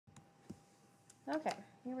Okay,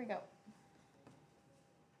 here we go.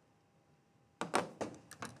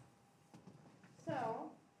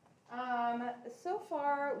 So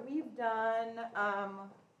far we've done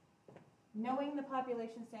knowing the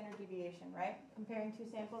population standard deviation, right? Comparing two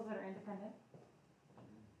samples that are independent.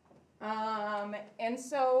 And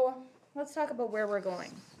so let's talk about where we're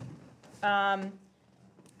going.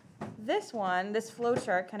 This flow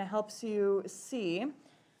chart kind of helps you see.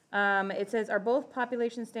 It says, are both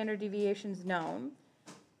population standard deviations known?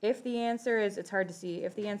 If the answer is, it's hard to see,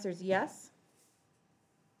 if the answer is yes,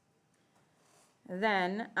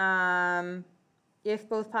 then if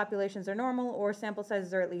both populations are normal or sample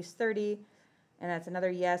sizes are at least 30, and that's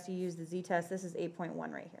another yes, you use the z-test. This is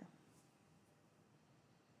 8.1 right here.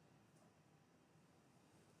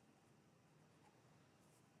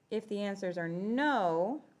 If the answers are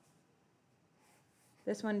no,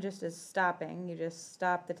 this one just is stopping. You just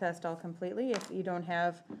stop the test all completely if you don't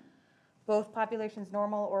have both populations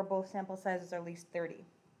normal or both sample sizes are at least 30.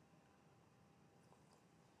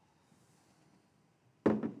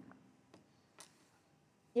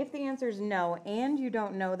 If the answer is no and you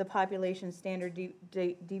don't know the population standard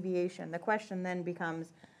deviation, the question then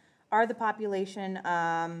becomes, are the population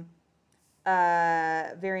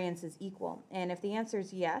variances equal? And if the answer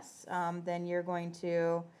is yes, then you're going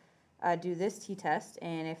to do this t-test,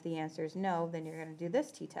 and if the answer is no, then you're going to do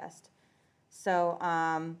this t-test. So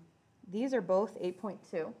these are both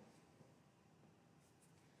 8.2.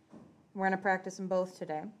 We're going to practice them both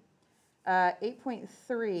today.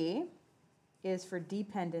 8.3 is for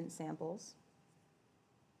dependent samples,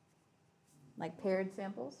 like paired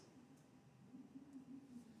samples.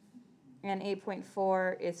 And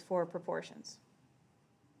 8.4 is for proportions.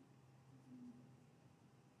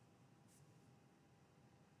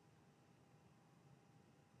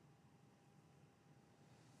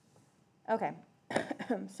 Okay,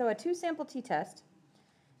 so a two-sample t-test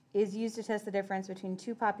is used to test the difference between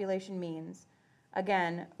two population means,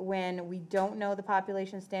 again, when we don't know the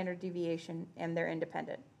population standard deviation and they're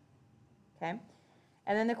independent, okay?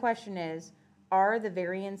 And then the question is, are the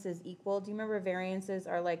variances equal? Do you remember variances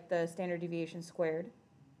are like the standard deviation squared,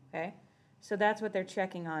 okay? So that's what they're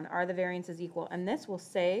checking on, are the variances equal? And this will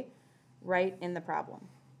say right in the problem.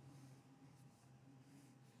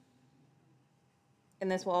 And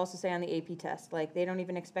this will also say on the AP test, like they don't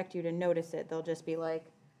even expect you to notice it. They'll just be like,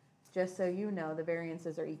 just so you know, the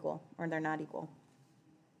variances are equal or they're not equal.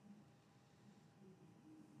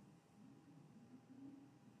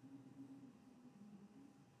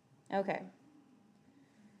 Okay.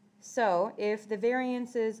 So if the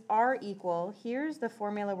variances are equal, here's the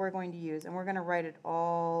formula we're going to use, and we're going to write it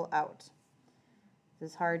all out.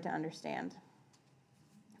 This is hard to understand.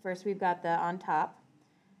 First, we've got the on top,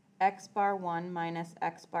 x bar 1 minus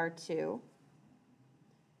x bar 2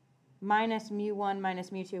 minus mu 1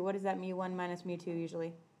 minus mu 2. What is that mu 1 minus mu 2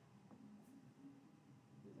 usually?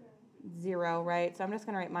 0, right? So I'm just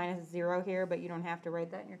going to write minus 0 here, but you don't have to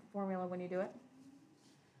write that in your formula when you do it.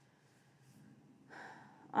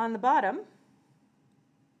 On the bottom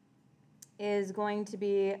is going to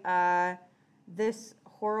be this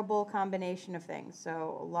horrible combination of things.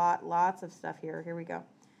 So lots of stuff here. Here we go.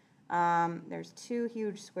 There's two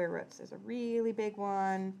huge square roots. There's a really big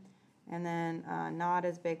one, and then not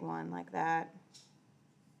as big one like that.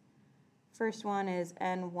 First one is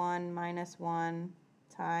n1 minus 1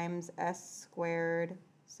 times s squared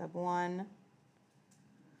sub 1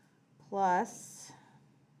 plus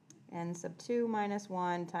n sub 2 minus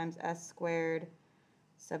 1 times s squared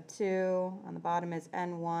sub 2. On the bottom is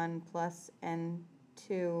n1 plus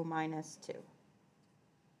n2 minus 2.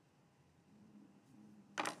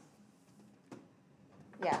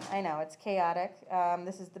 Yeah, I know, it's chaotic.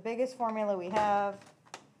 This is the biggest formula we have.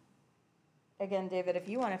 Again, David, if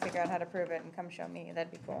you want to figure out how to prove it and come show me,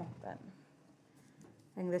 that'd be cool. But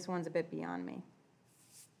I think this one's a bit beyond me.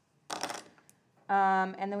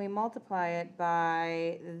 And then we multiply it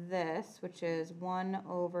by this, which is 1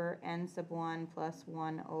 over n sub 1 plus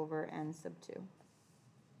 1 over n sub 2.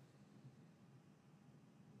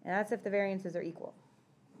 And that's if the variances are equal.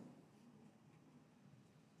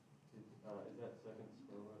 Is that second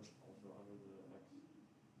square root also under the x?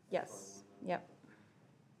 Yes. Yep.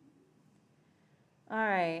 All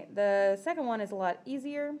right. The second one is a lot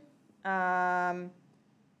easier.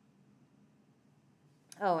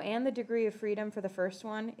 Oh, and the degree of freedom for the first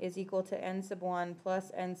one is equal to n sub 1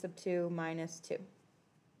 plus n sub 2 minus 2.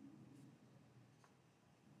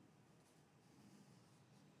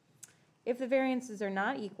 If the variances are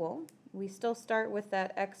not equal, we still start with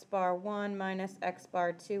that x bar 1 minus x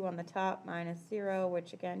bar 2 on the top minus 0,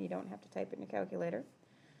 which again, you don't have to type it in your calculator.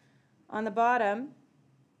 On the bottom,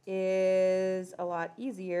 is a lot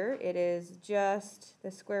easier. It is just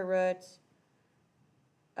the square root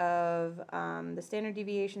of the standard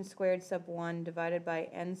deviation squared sub 1 divided by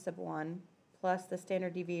n sub 1 plus the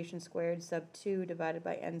standard deviation squared sub 2 divided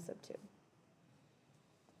by n sub 2.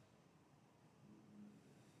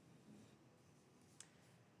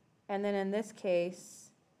 And then in this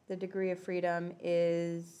case, the degree of freedom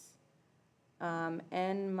is n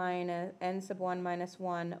sub 1 minus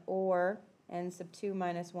 1 or n sub 2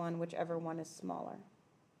 minus 1, whichever one is smaller.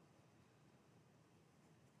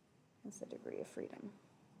 That's the degree of freedom.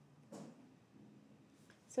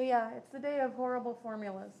 So yeah, it's the day of horrible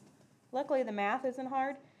formulas. Luckily, the math isn't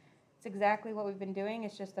hard. It's exactly what we've been doing.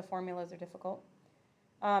 It's just the formulas are difficult.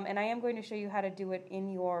 And I am going to show you how to do it in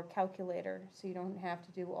your calculator, so you don't have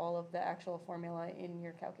to do all of the actual formula in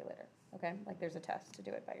your calculator. Okay? Like there's a test to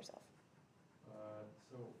do it by yourself.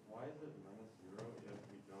 So why is it -0 if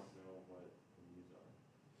we don't know what the mu's are?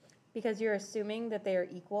 Because you're assuming that they are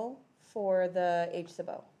equal for the h sub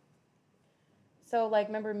o. So like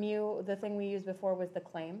remember mu, the thing we used before was the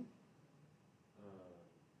claim.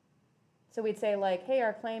 So we'd say like, hey,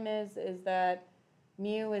 our claim is that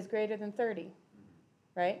mu is greater than 30,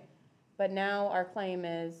 right? But now our claim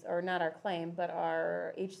is, or not our claim, but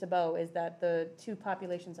our h sub o is that the two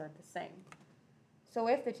populations aren't the same. So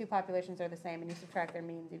if the two populations are the same and you subtract their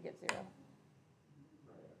means, you get 0.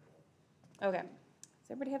 Okay. Does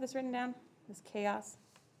everybody have this written down? This chaos?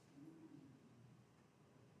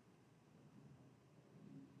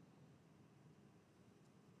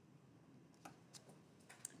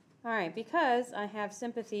 All right, because I have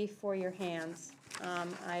sympathy for your hands,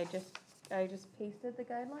 I just pasted the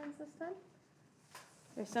guidelines this time.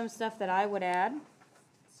 There's some stuff that I would add,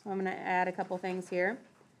 so I'm going to add a couple things here.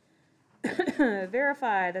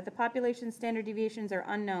 Verify that the population standard deviations are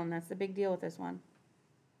unknown. That's the big deal with this one.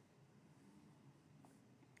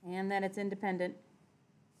 And that it's independent.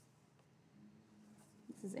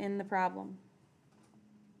 This is in the problem.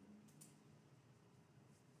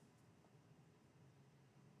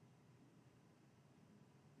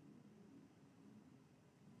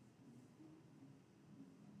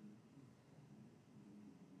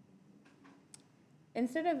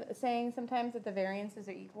 Instead of saying sometimes that the variances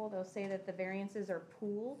are equal, they'll say that the variances are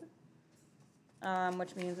pooled,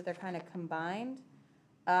 which means that they're kind of combined.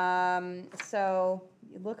 So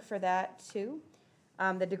you look for that too.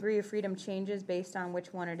 The degree of freedom changes based on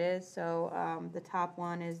which one it is. So the top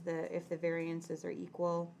one is if the variances are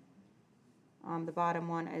equal. The bottom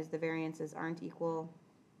one is the variances aren't equal.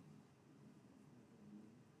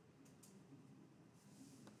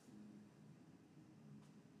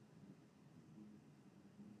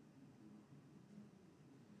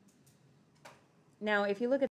 Now, if you look at